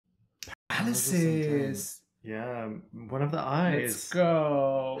Paralysis. Yeah, one of the eyes. Let's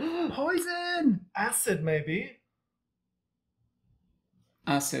go. Poison. Acid, maybe.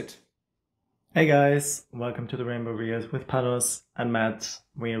 Acid. Hey guys, welcome to the Rainbow Reels with Panos and Matt.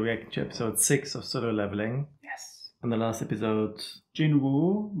 We are reacting to episode 6 of Solo Leveling. Yes. In the last episode,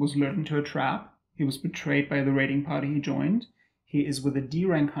 Jin-woo was lured into a trap. He was betrayed by the raiding party he joined. He is with a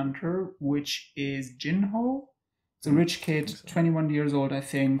D-rank hunter, which is Jin-ho. It's a rich kid, 21 years old, I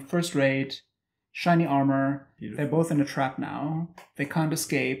think. First raid, shiny armor. Beautiful. They're both in a trap now. They can't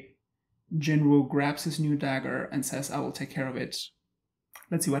escape. Jin-woo grabs his new dagger and says, I will take care of it.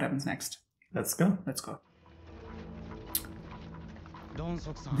 Let's see what happens next. Let's go. Let's go.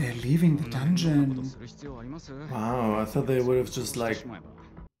 They're leaving the dungeon. Wow, I thought they would have just like...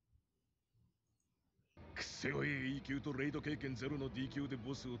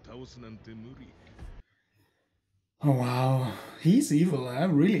 Oh wow, he's evil,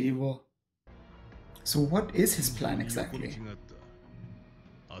 really evil. So what is his plan exactly?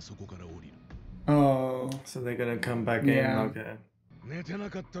 Oh. So they're gonna come back Yeah. in, okay.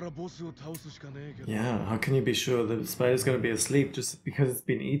 Yeah, how can you be sure the spider's gonna be asleep just because it's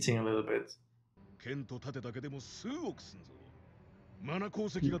been eating a little bit?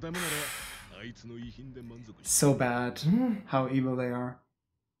 So bad how evil they are.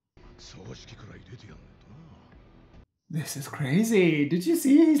 This is crazy. Did you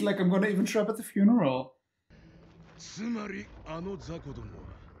see? He's like, I'm gonna even show up at the funeral.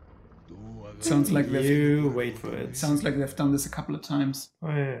 Sounds like You wait for it. Sounds like they've done this a couple of times. Oh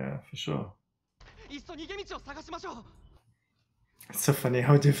yeah, for sure. It's so funny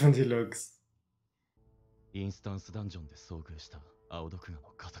how different he looks. He's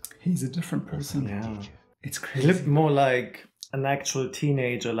a different person. Yeah. It's He crazy. looked more like an actual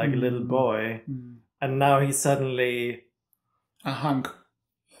teenager, like a little boy. And now he's suddenly A hunk.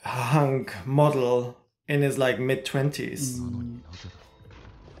 a hunk model in his like mid-20s.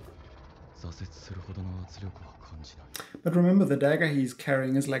 But remember, the dagger he's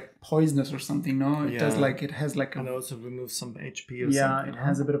carrying is like poisonous or something, no? It does Yeah. like, it has like And a... also remove some HP or Yeah, something. it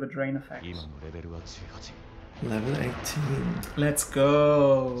has a bit of a drain effect. Level 18. Let's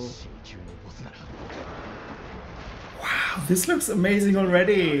go. Wow, this looks amazing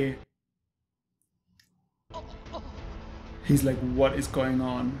already. He's like, what is going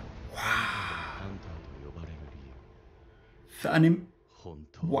on? Wow. The anime...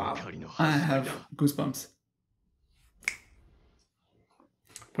 Wow. I have goosebumps.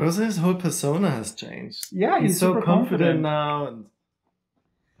 But also his whole persona has changed. Yeah, He's so super confident now. And...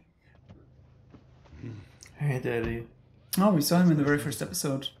 Hey, Daddy. Oh, we saw him in the very first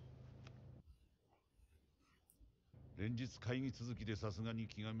episode.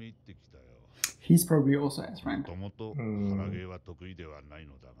 He's probably also S-rank.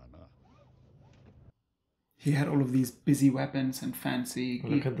 He had all of these busy weapons and fancy...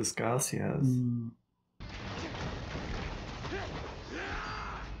 Look at the scars he has.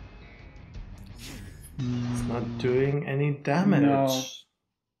 It's not doing any damage. No.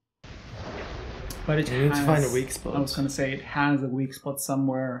 But it You need has... to find a weak spot. I was going to say, it has a weak spot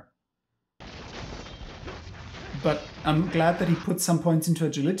somewhere. But I'm glad that he put some points into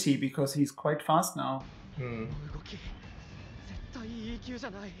agility, because he's quite fast now.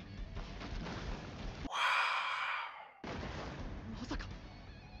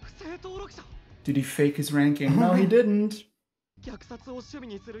 Did he fake his ranking? No, he didn't.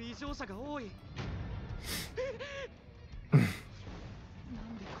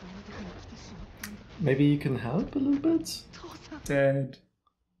 Maybe you can help a little bit? Dead.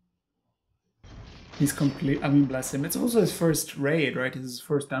 He's complete. I mean, bless him. It's also his first raid, right? It's his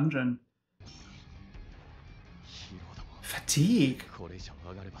first dungeon. Fatigue.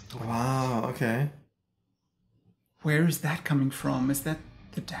 Wow, okay. Where is that coming from? Is that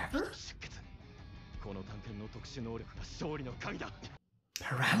the dagger?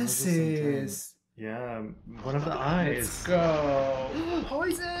 Paralysis. Yeah, one of the eyes. Let's go.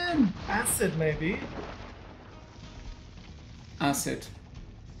 Poison. Acid, maybe? Acid.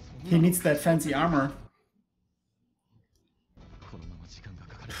 He needs that fancy armor.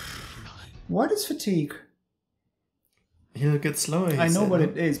 What is fatigue? He'll get slower. I know what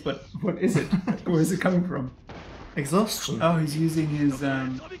it is, but what is it? Where is it coming from? Exhaustion. Oh, he's using his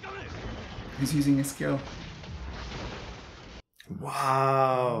skill.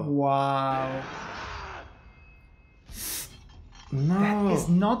 Wow. Wow. No. That is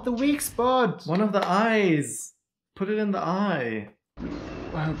not the weak spot. One of the eyes. Put it in the eye.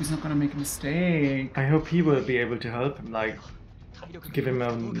 I hope he's not gonna make a mistake. I hope he will be able to help him, like give him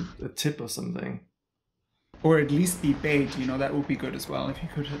a tip or something. Or at least be bait, you know, that would be good as well, if he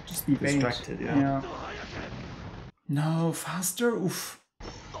could just be bait. Distracted, yeah. No, faster? Oof.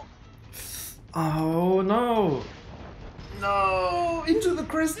 Oh, no! No! Into the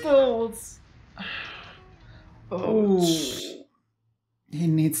crystals! Oh. He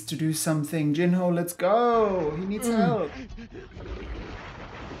needs to do something. Jin-ho, let's go! He needs help.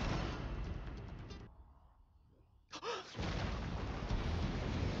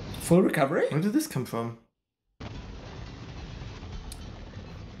 Full recovery? Where did this come from?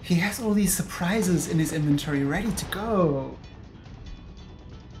 He has all these surprises in his inventory ready to go.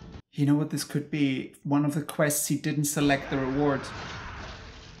 You know what this could be? One of the quests he didn't select the reward.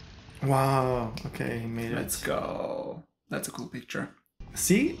 Wow, okay, he made it. Let's go. That's a cool picture.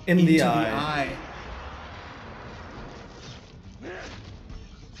 See? In Into the eye.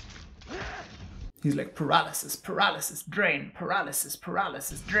 He's like paralysis, paralysis, drain, paralysis,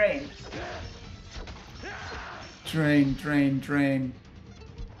 paralysis, drain. Drain, drain, drain.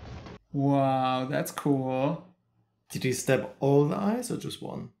 Wow, that's cool. Did he stab all the eyes or just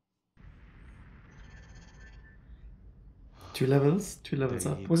one? 2 levels? 2 levels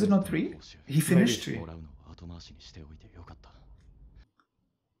up. Was it not 3? He finished 3.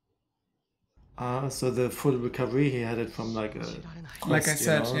 Ah, so the full recovery, he had it from like a quest, like I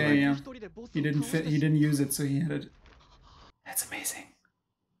said, you know, yeah. He didn't use it, so he had it. That's amazing.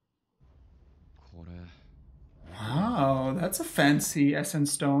 Wow, that's a fancy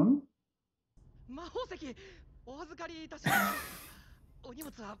essence stone.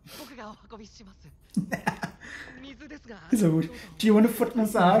 So, do you want a foot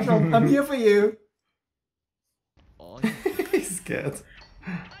massage? I'm here for you. He's scared.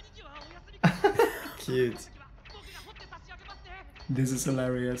 Cute. This is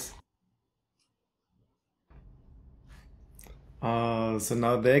hilarious. Oh, so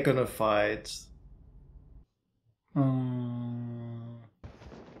now they're gonna fight.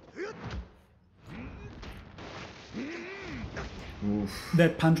 Oof.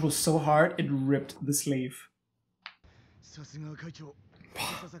 That punch was so hard, it ripped the sleeve.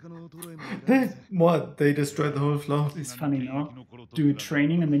 What? They destroyed the whole floor? It's funny, no? Do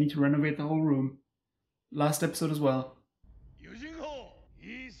training and they need to renovate the whole room. Last episode as well.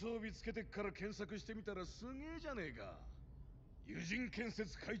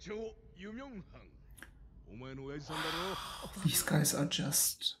 These guys are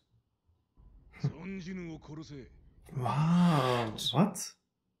just... Wow. What?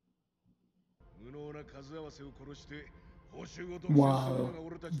 Wow.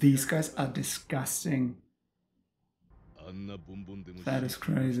 These guys are disgusting. That is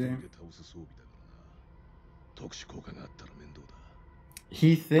crazy.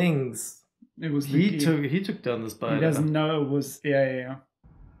 He thinks it was he took down the spider. He doesn't know it was yeah.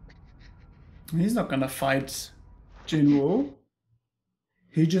 He's not gonna fight Jin-woo.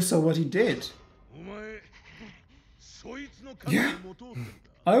 He just saw what he did. Yeah.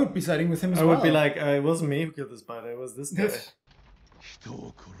 I would be siding with him as well. I would be like, it wasn't me who killed the spider, it was this guy.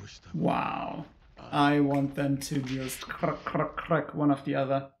 Wow. I want them to just crack, crack, crack one after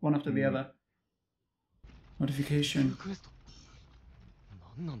the other. Notification.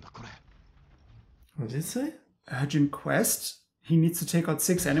 What did it say? Urgent quest? He needs to take out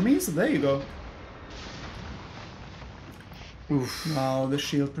 6 enemies? There you go. Oof. Wow, the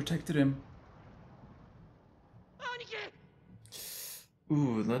shield protected him.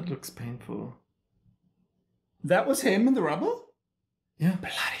 Ooh, that looks painful. That was him in the rubble? Yeah.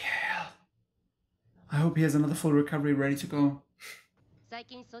 Bloody hell. I hope he has another full recovery ready to go.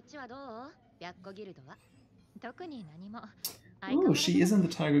 Oh, she is in the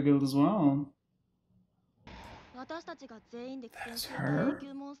Tiger Guild as well. That's her?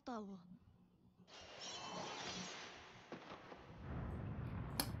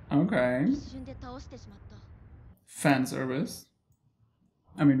 Okay. Fan service.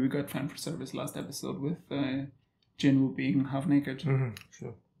 I mean, we got fan for service last episode with Jin-woo being half naked. Sure.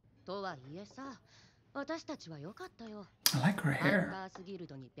 I like her hair.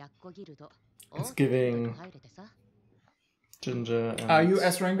 It's giving ginger. And... Are you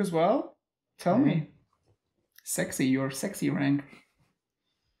S rank as well? Tell me. Sexy, you're sexy rank.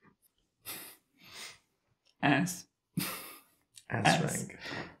 S. S rank.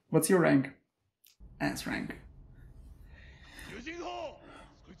 What's your rank? S rank.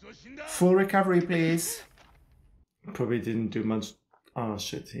 Full recovery, please. Probably didn't do much. Oh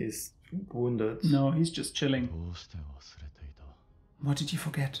shit, he's wounded. No, he's just chilling. What did you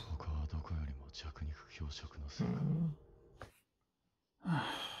forget?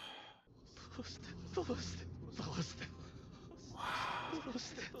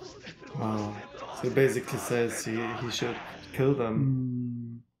 Wow. So it basically says he should kill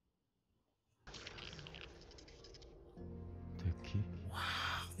them.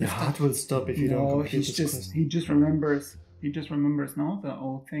 Your heart will stop if you don't complete this quest. he just remembers. He just remembers, no, the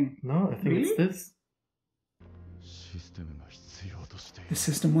old thing. No, I think it's this. The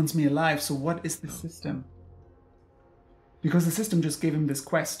system wants me alive, so what is the system? Because the system just gave him this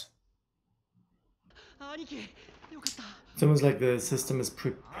quest. It's almost like the system is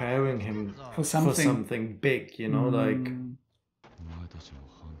preparing him for something big, you know, like...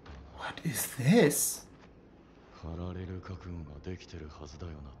 What is this? Wow,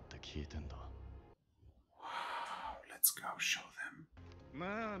 let's go show them.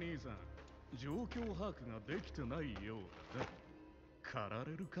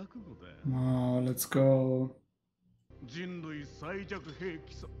 Wow, let's go.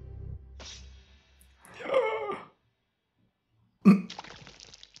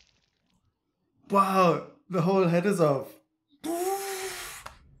 Wow, the whole head is off.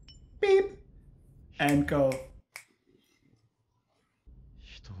 Beep. And go.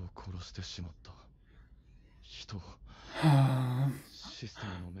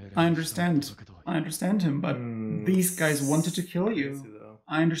 I understand him, but these guys wanted to kill you.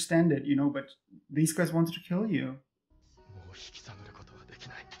 I understand it, you know, but these guys wanted to kill you.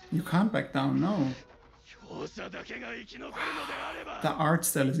 You can't back down, no. The art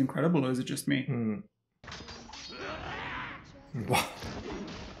style is incredible, or is it just me?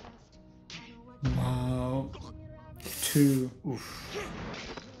 Wow. 2. Oof.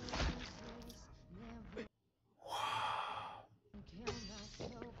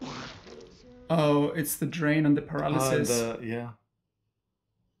 Oh, it's the drain and the paralysis. Yeah.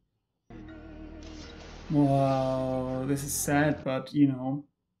 Wow, this is sad, but you know.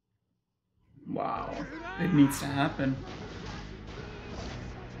 Wow, it needs to happen.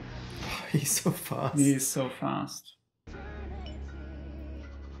 He's so fast. He is so fast.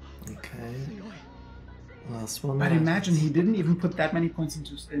 Okay. Last one. But imagine he didn't even put that many points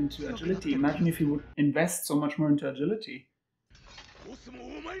into agility. Imagine if he would invest so much more into agility.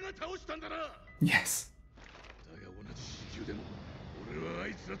 Yes.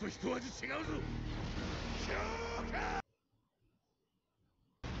 What is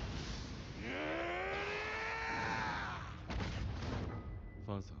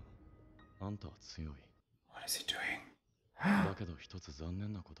he doing?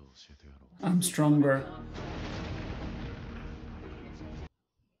 I'm stronger.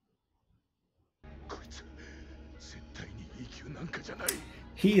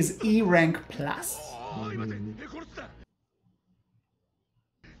 He is E rank plus.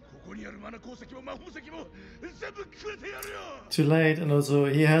 Too late, and also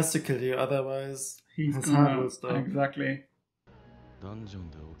he has to kill you, otherwise his heart will stop. Exactly.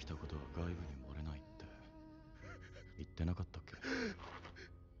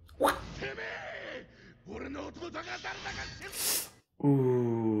 What?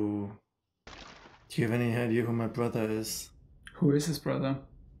 Ooh. Do you have any idea who my brother is? Who is his brother?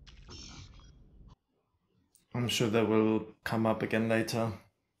 I'm sure that will come up again later.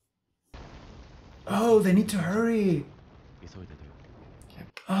 Oh, they need to hurry.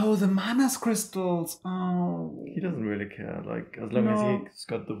 Oh, the manas crystals. Oh. He doesn't really care, like, as long as he's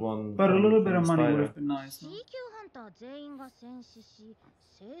got the one. But a little bit of money would have been nice, no?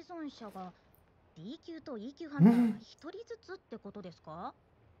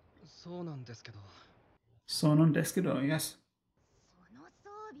 Sonon Deskedo, yes.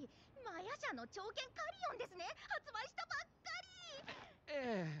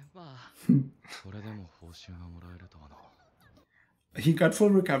 He got full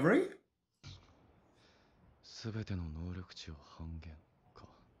recovery?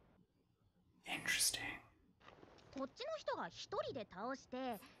 Interesting.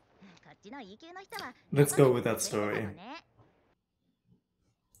 Let's go with that story.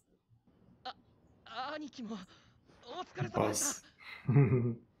 Boss.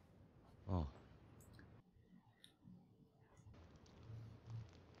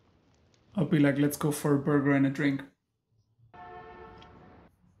 I'll be like, let's go for a burger and a drink.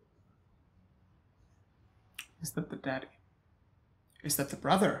 Is that the daddy? Is that the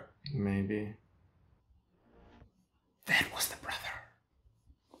brother? Maybe. That was the brother.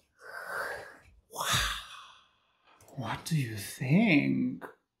 Wow. What do you think?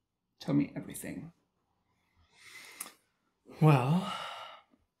 Tell me everything. Well,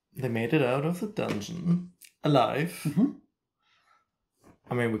 they made it out of the dungeon alive.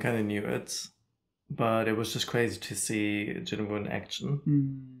 I mean, we kind of knew it, but it was just crazy to see Jin-woo in action,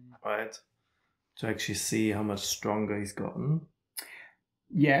 right? To actually see how much stronger he's gotten.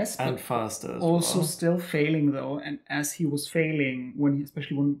 Yes, and but faster. Also, still failing though, and as he was failing,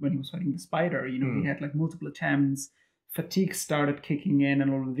 especially when he was fighting the spider, he had like multiple attempts. Fatigue started kicking in,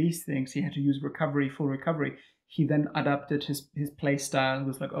 and all of these things. He had to use full recovery. He then adapted his play style. He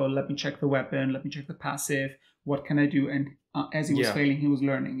was like, "Oh, let me check the weapon. Let me check the passive. What can I do?" And as he was failing, he was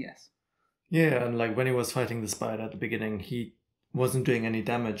learning. Yes. Yeah, and like when he was fighting the spider at the beginning, he wasn't doing any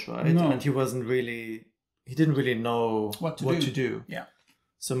damage, right? No. And he didn't really know what to do. Yeah.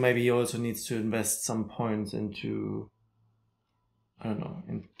 So maybe he also needs to invest some points into, I don't know,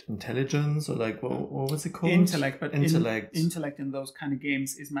 intelligence, or like what was it called? Intellect, but intellect in those kind of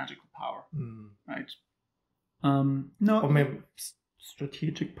games is magical power, right? No, or maybe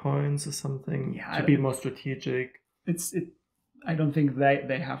strategic points or something. Yeah, to be more strategic. I don't think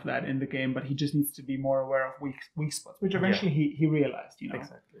they have that in the game, but he just needs to be more aware of weak spots, which eventually he realized.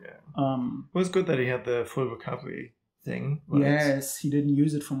 Exactly. Yeah. It was good that he had the full recovery thing. Right? Yes, he didn't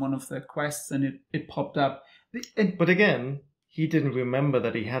use it from one of the quests, and it popped up. But again, he didn't remember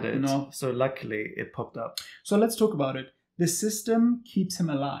that he had it. No. So luckily, it popped up. So let's talk about it. The system keeps him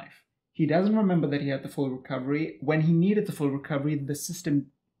alive. He doesn't remember that he had the full recovery. When he needed the full recovery, the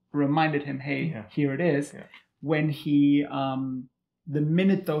system reminded him, "Hey, here it is." Yeah. When he, the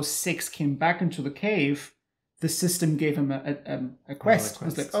minute those 6 came back into the cave, the system gave him a quest. It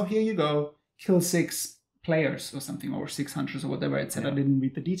was like, "Oh, here you go, kill 6 players or something, or 6 hunters or whatever." It said. I didn't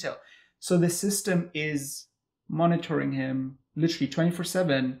read the detail. So the system is monitoring him literally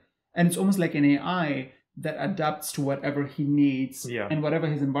 24/7, and it's almost like an AI that adapts to whatever he needs and whatever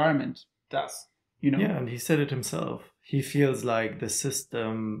his environment does. Yeah, and he said it himself. He feels like the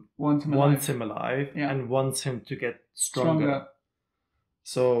system wants him alive and wants him to get stronger.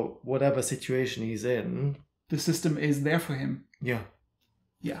 So whatever situation he's in, the system is there for him. Yeah.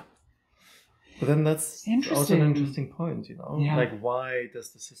 Yeah. But then that's also an interesting point, Yeah. Like, why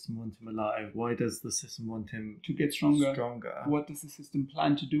does the system want him alive? Why does the system want him to get stronger? What does the system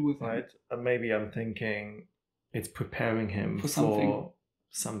plan to do with him? Right. And maybe I'm thinking it's preparing him for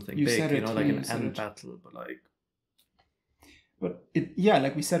something big, like an end battle, but like. But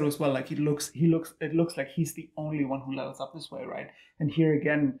like we said as well, like it looks like he's the only one who levels up this way, right? And here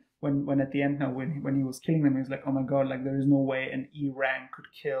again, when at the end now, when he was killing them, he was like, "Oh my god, like there is no way an E rank could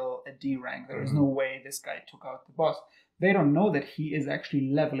kill a D rank. There is no way this guy took out the boss." They don't know that he is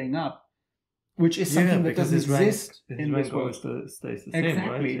actually leveling up, which is something that doesn't exist in this world. Stays the same,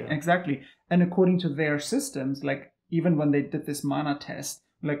 right? Exactly. And according to their systems, like even when they did this mana test,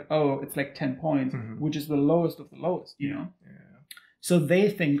 like, oh, it's like 10 points, which is the lowest of the lowest, Yeah. So they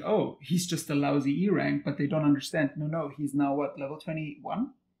think, oh, he's just a lousy E rank, but they don't understand. No, he's now what, level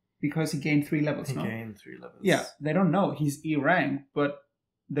 21? Because he gained 3 levels, He gained 3 levels. Yeah, they don't know. He's E rank, but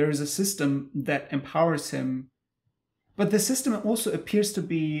there is a system that empowers him. But the system also appears to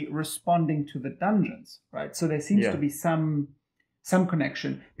be responding to the dungeons, right? So there seems to be some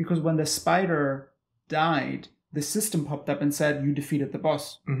connection. Because when the spider died, the system popped up and said, "You defeated the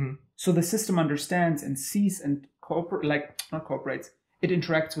boss." So the system understands and sees and not cooperates. It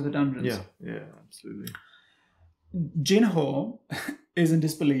interacts with the dungeons. Yeah, absolutely. Jin-woo is in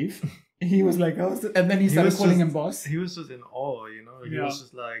disbelief. He was like, "Oh," and then he started calling him boss. He was just in awe, He was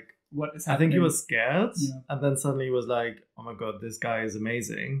just like, "What is happening?" I think he was scared, Yeah. and then suddenly he was like, "Oh my god, this guy is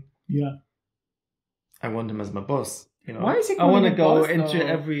amazing. Yeah, I want him as my boss." Why is he? I want to go into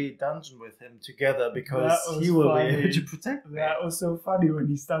every dungeon with him together because he will be able to protect me. That was so funny when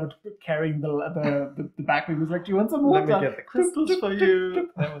he started carrying the back. He was like, "Do you want some water? Let me get the crystals for you."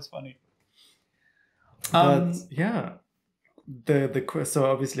 That was funny. But so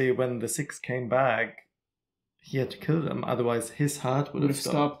obviously when the 6 came back, he had to kill them. Otherwise, his heart would have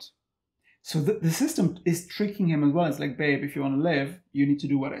stopped. So the system is tricking him as well. It's like, "Babe, if you want to live, you need to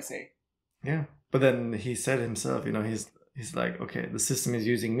do what I say." Yeah. But then he said himself, he's like, "Okay, the system is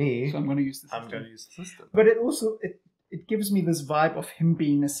using me, so I'm going to use the system." I'm going to use the system. But it also it gives me this vibe of him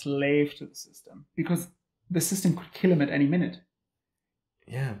being a slave to the system, because the system could kill him at any minute.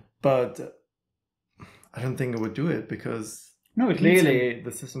 Yeah, but I don't think it would do it because it clearly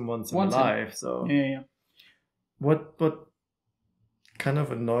the system wants him alive. So yeah. What kind of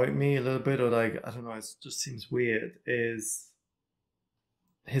annoyed me a little bit, or like, I don't know, it just seems weird, is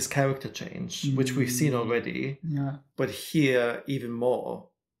his character change, which we've seen already, but here even more.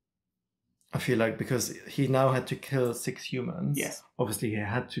 I feel like because he now had to kill 6 humans. Yes, obviously he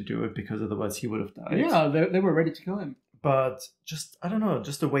had to do it because otherwise he would have died. Yeah, they were ready to kill him. But just, I don't know,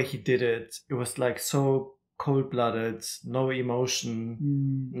 just the way he did it, it was like so cold-blooded, no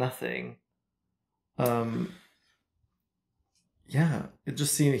emotion, nothing. He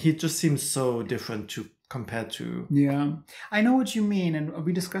just seems so different to compared to. Yeah, I know what you mean, and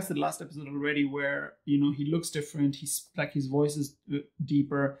we discussed it last episode already, where he looks different. He's like his voice is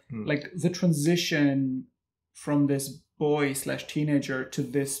deeper. Like the transition from this boy/teenager to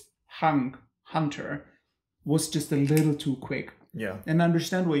this hunter was just a little too quick. Yeah, and I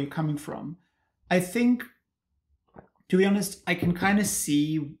understand where you're coming from. I think, to be honest, I can kind of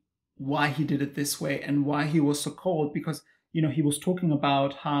see why he did it this way and why he was so cold, because he was talking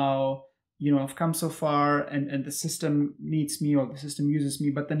about how I've come so far and the system needs me, or the system uses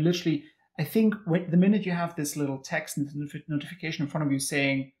me. But then literally, I think the minute you have this little text and notification in front of you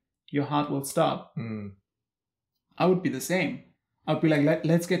saying your heart will stop, I would be the same. I'd be like,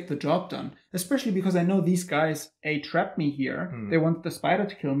 let's get the job done. Especially because I know these guys, trapped me here. They wanted the spider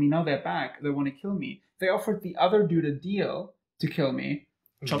to kill me. Now they're back. They want to kill me. They offered the other dude a deal to kill me.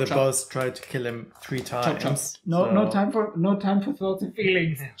 The boss tried to kill him 3 times. Chop. No time for thoughts and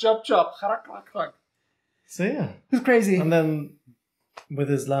feelings. Chop. So yeah, it's crazy. And then with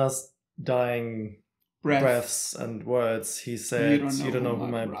his last dying breaths and words, he said, "You don't know who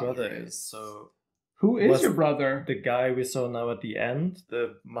my brother is." So who is your brother? The guy we saw now at the end, the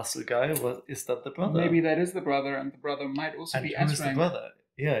muscle guy. Is that the brother? Maybe that is the brother, and the brother might also be S rank. Who is the brother?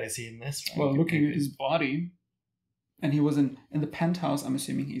 Yeah, is he in S rank? Well, looking at his body. And he was in the penthouse. I'm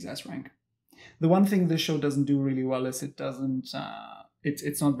assuming he's S rank. The one thing this show doesn't do really well is it doesn't.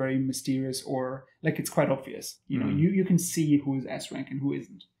 It's not very mysterious, or like it's quite obvious. You can see who is S rank and who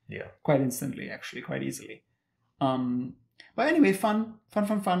isn't. Yeah. Quite instantly, actually, quite easily. But anyway, fun.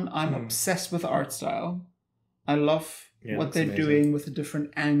 I'm obsessed with the art style. I love what they're doing with the different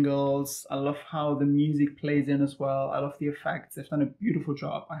angles. I love how the music plays in as well. I love the effects. They've done a beautiful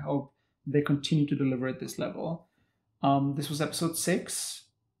job. I hope they continue to deliver at this level. This was episode 6.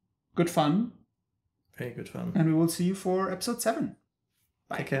 Good fun. Very good fun. And we will see you for episode 7.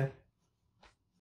 Bye. Take care.